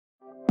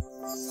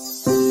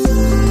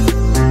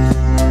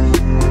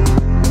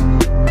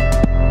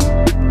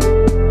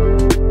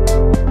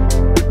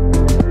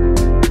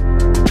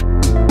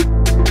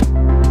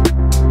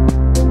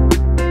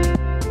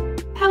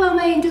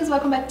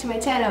Welcome back to my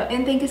channel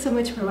and thank you so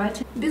much for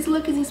watching. This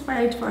look is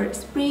inspired for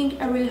spring.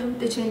 I really hope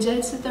that you enjoyed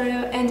this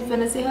tutorial, and if you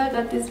wanna see how I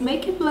got this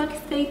makeup look,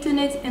 stay tuned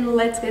and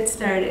let's get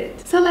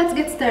started. So let's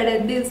get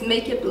started. This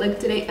makeup look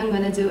today, I'm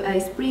gonna do a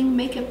spring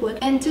makeup look,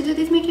 and to do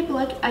this makeup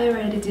look I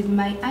already did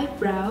my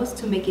eyebrows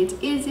to make it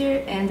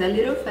easier and a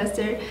little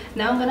faster.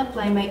 Now I'm gonna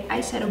apply my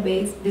eyeshadow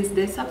base. This is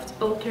the Soft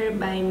Ochre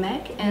by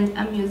MAC and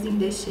I'm using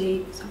the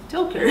shade Soft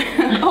Ochre.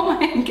 Oh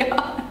my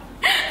god.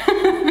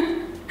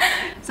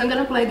 So I'm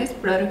gonna apply this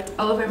product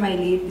all over my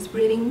lid,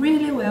 spreading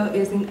really well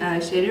using a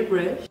shader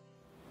brush.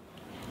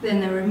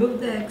 Then I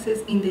remove the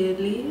excess in the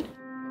lid.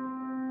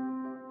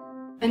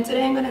 And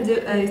today I'm gonna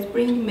do a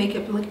spring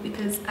makeup look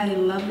because I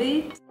love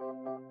it.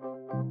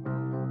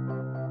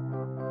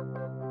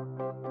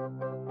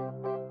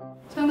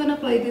 So I'm gonna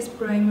apply this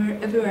primer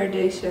everywhere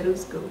the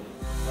eyeshadows go.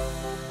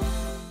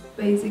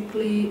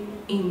 Basically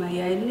in my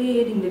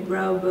eyelid, in the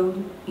brow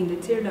bone, in the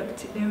tear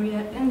duct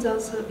area, and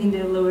also in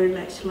the lower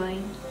lash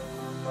line.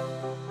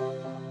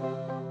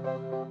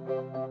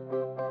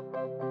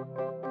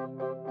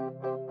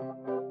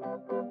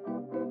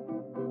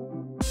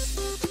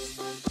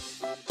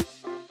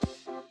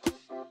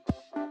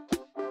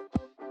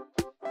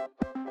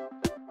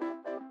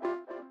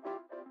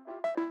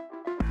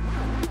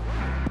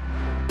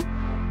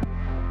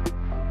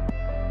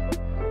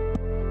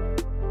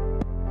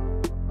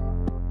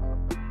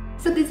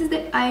 So this is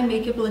the eye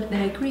makeup look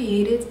that I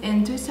created,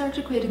 and to start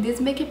to create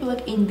this makeup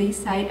look in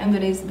this side, I'm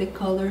gonna use the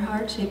color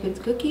Heart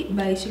Shaped Cookie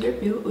by Sugar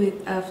Peel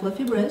with a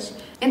fluffy brush.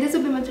 And this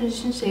will be my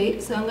transition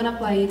shade, so I'm gonna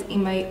apply it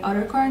in my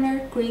outer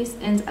corner, crease,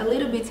 and a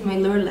little bit in my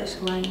lower lash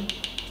line.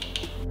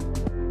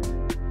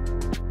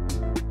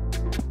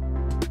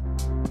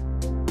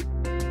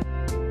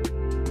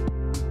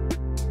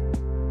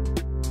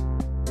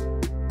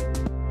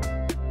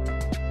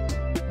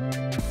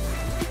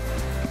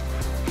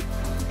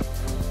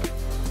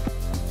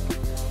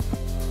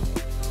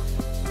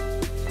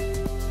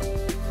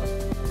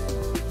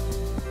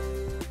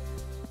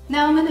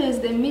 Now I'm gonna use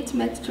the Meet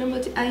Matte True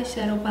Multi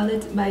Eyeshadow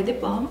Palette by The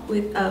Balm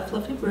with a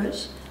fluffy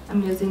brush.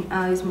 I'm using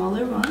a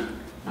smaller one.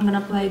 I'm gonna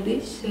apply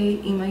this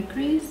shade in my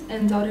crease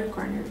and outer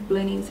corner,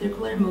 blending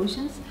circular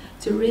motions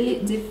to really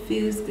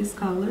diffuse this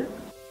color.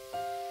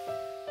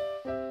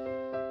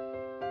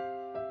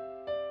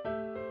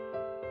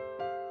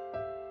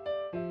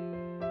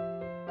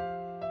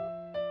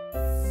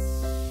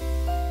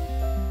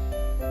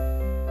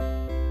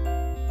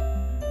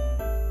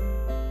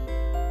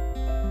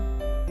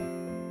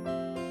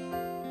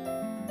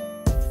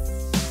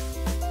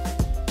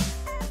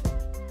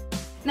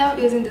 Now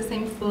using the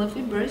same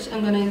fluffy brush,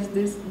 I'm gonna use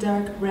this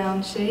dark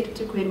brown shade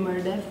to create more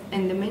depth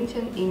and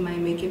dimension in my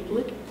makeup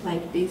look,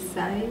 like this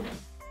side.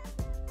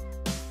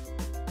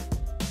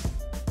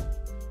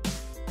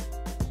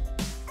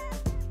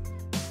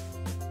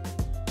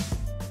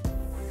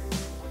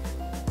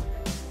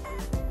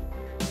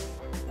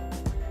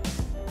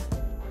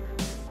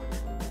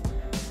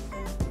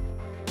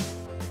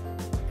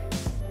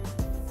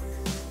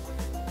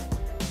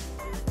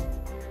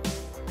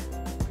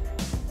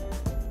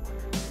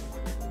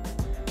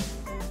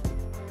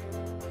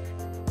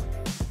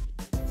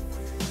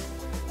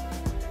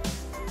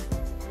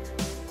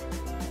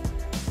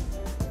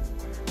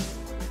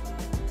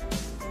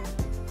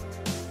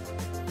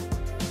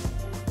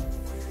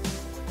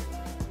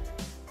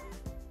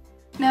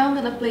 Now I'm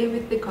gonna play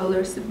with the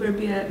color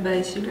Suburbia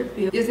by Sugar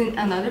Peel using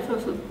another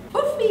fluffy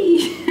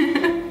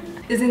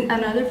using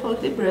another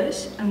fluffy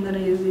brush. I'm gonna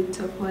use it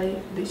to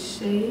apply the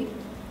shade.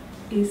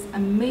 It's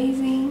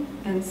amazing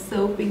and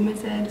so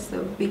pigmented,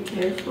 so be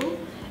careful.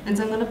 And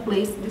so I'm gonna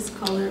place this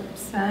color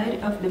side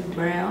of the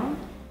brown.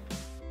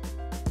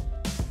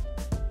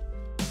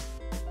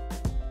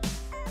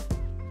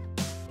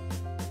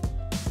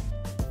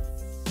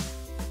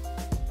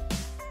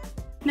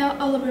 Now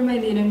all over my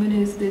lid, I'm going to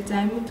use the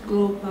Diamond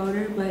Glow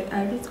Powder by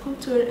Artist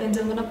Couture, and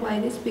I'm going to apply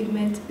this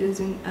pigment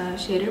using a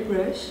shader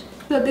brush.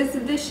 So this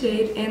is the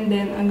shade, and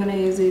then I'm going to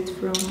use it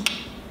from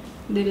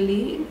the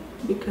lid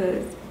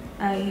because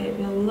I have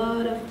a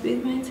lot of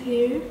pigment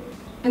here.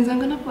 And so I'm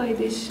going to apply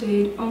this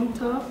shade on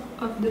top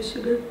of the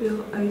Sugar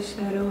Peel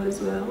eyeshadow as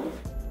well.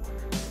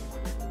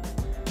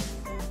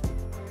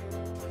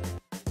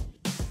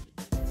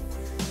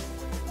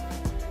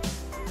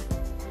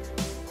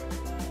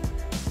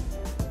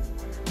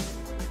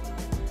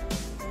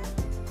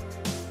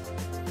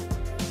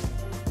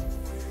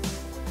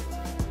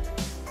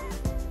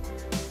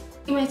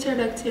 In my tear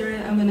duct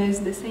area, I'm gonna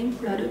use the same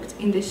product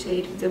in the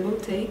shade Double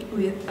Take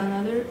with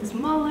another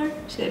smaller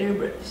shader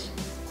brush.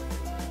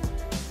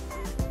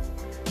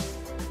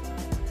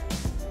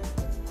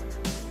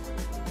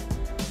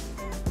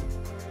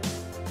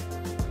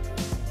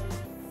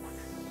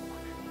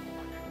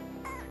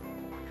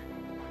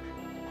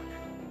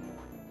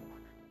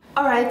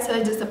 Alright, so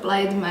I just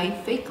applied my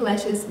fake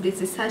lashes. This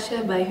is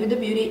Sasha by Huda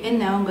Beauty, and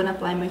now I'm gonna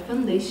apply my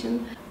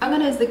foundation. I'm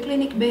gonna use the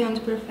Clinique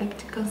Beyond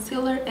Perfect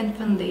Concealer and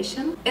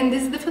Foundation. And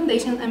this is the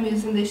foundation. I'm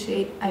using the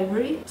shade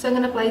Ivory. So I'm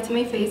gonna apply it to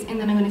my face,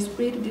 and then I'm gonna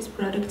spread this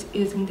product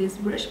using this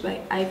brush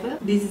by Iva.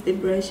 This is the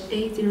brush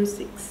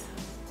A06.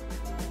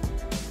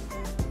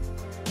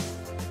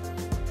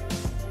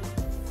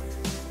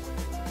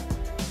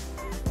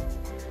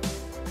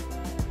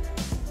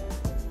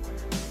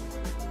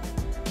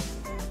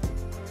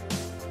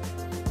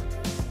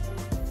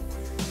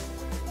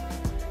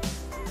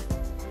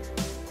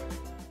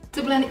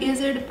 To blend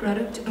easier the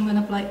product, I'm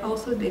gonna apply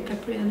also the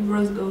Capriel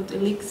Rose Gold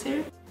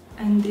Elixir,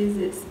 and this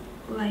is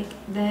like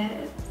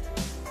that.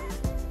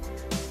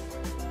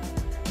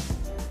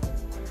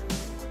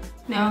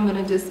 Now I'm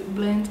gonna just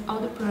blend all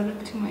the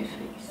product to my face.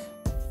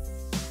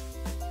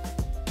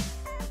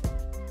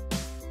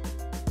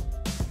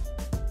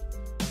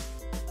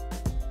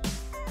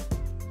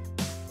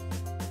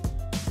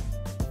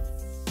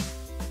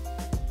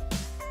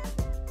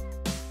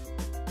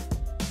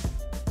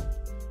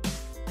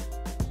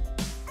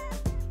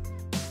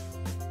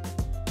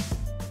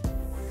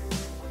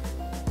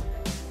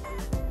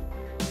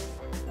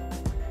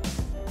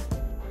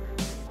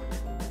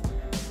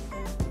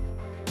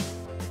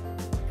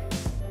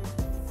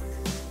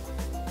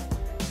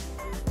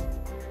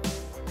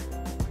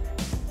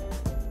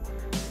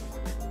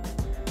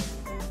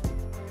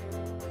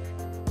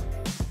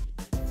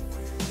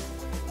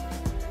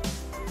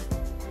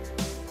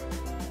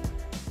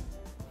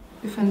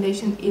 The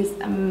foundation is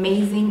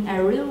amazing. I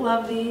really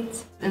love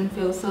it and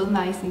feels so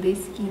nice in the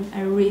skin.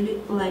 I really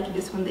like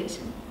this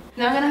foundation.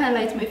 Now I'm gonna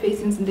highlight my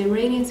face using the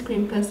Radiance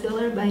Cream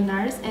Concealer by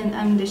NARS, and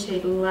I'm in the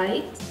shade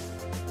Light.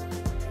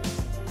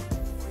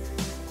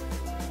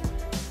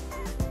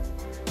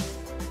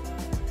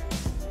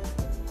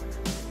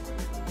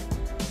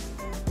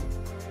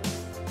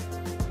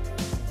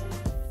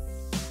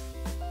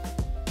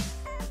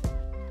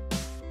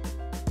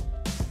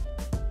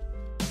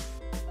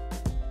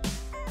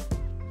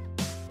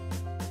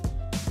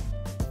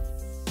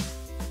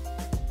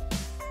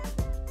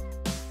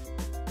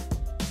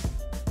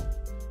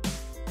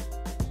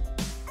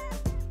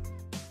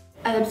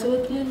 I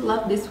absolutely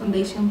love this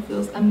foundation.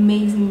 Feels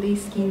amazing. The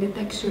skin, the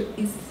texture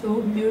is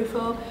so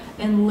beautiful,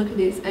 and look at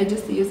this. I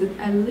just used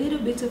a little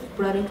bit of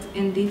product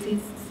and this is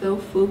so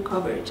full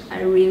coverage.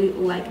 I really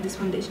like this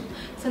foundation.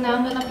 So now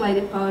I'm gonna apply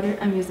the powder.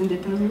 I'm using the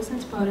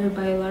translucent powder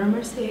by Laura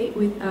Mercier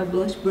with a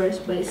blush brush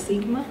by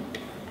Sigma.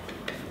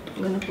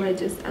 I'm gonna apply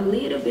just a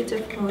little bit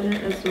of powder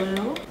as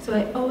well. So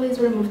I always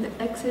remove the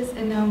excess,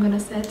 and now I'm gonna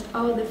set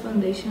all the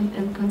foundation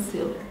and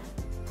concealer.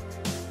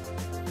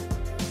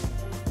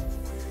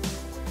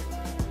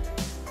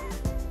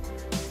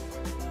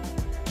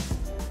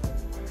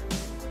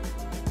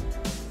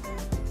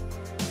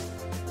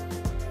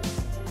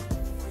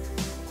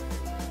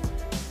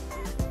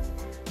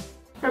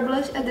 For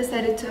blush, I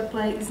decided to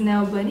apply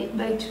Snail Bunny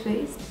by Too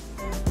Faced.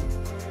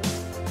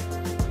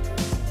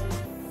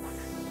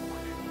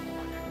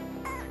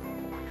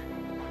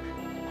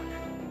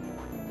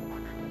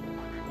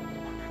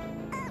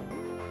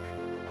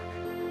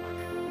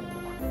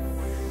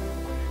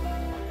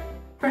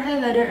 For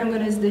highlighter, I'm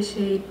gonna use the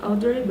shade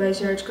Audrey by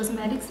George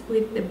Cosmetics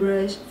with the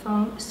brush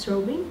Foam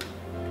Strobing.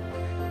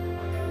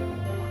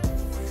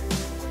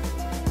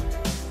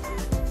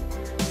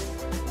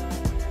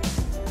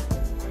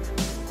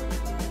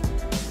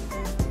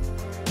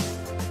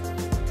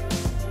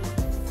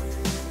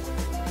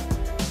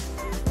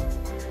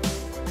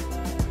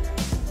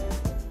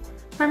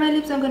 For my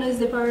lips, I'm gonna use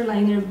the Power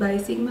Liner by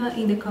Sigma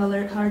in the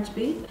color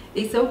Heartbeat.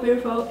 It's so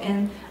beautiful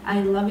and I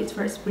love it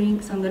for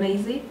spring, so I'm gonna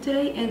use it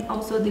today. And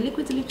also the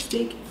liquid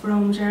lipstick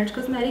from George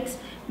Cosmetics.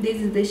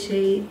 This is the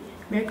shade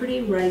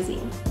Mercury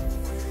Rising.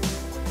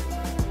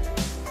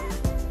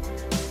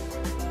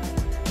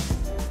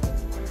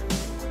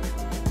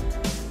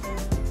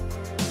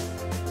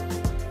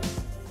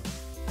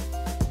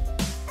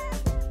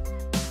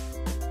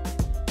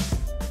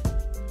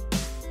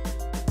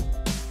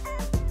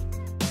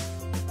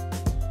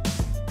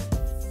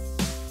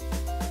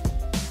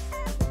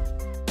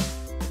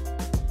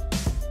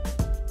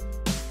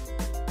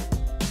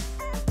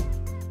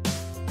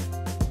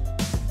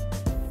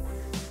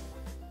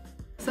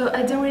 So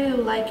I don't really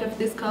like of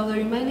this color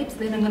in my lips,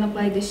 then I'm gonna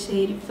apply the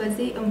shade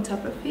Fuzzy on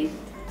top of it.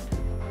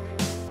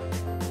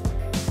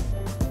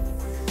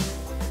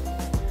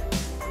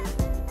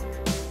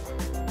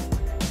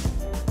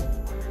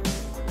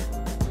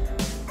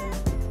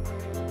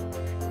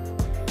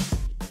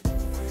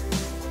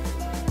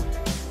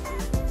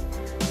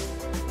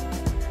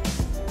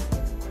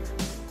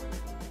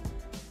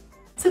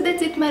 So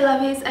that's it, my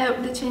lovies. I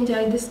hope that you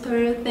enjoyed this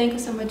tutorial. Thank you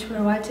so much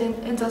for watching,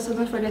 and also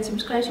don't forget to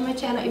subscribe to my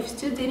channel if you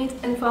still didn't,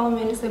 and follow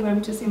me on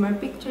Instagram to see more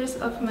pictures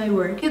of my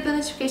work. Hit the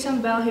notification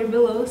bell here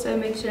below so I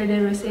make sure that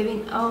you're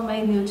receiving all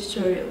my new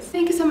tutorials.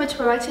 Thank you so much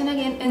for watching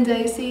again, and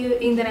I see you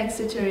in the next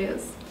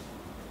tutorials.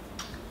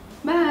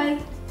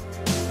 Bye!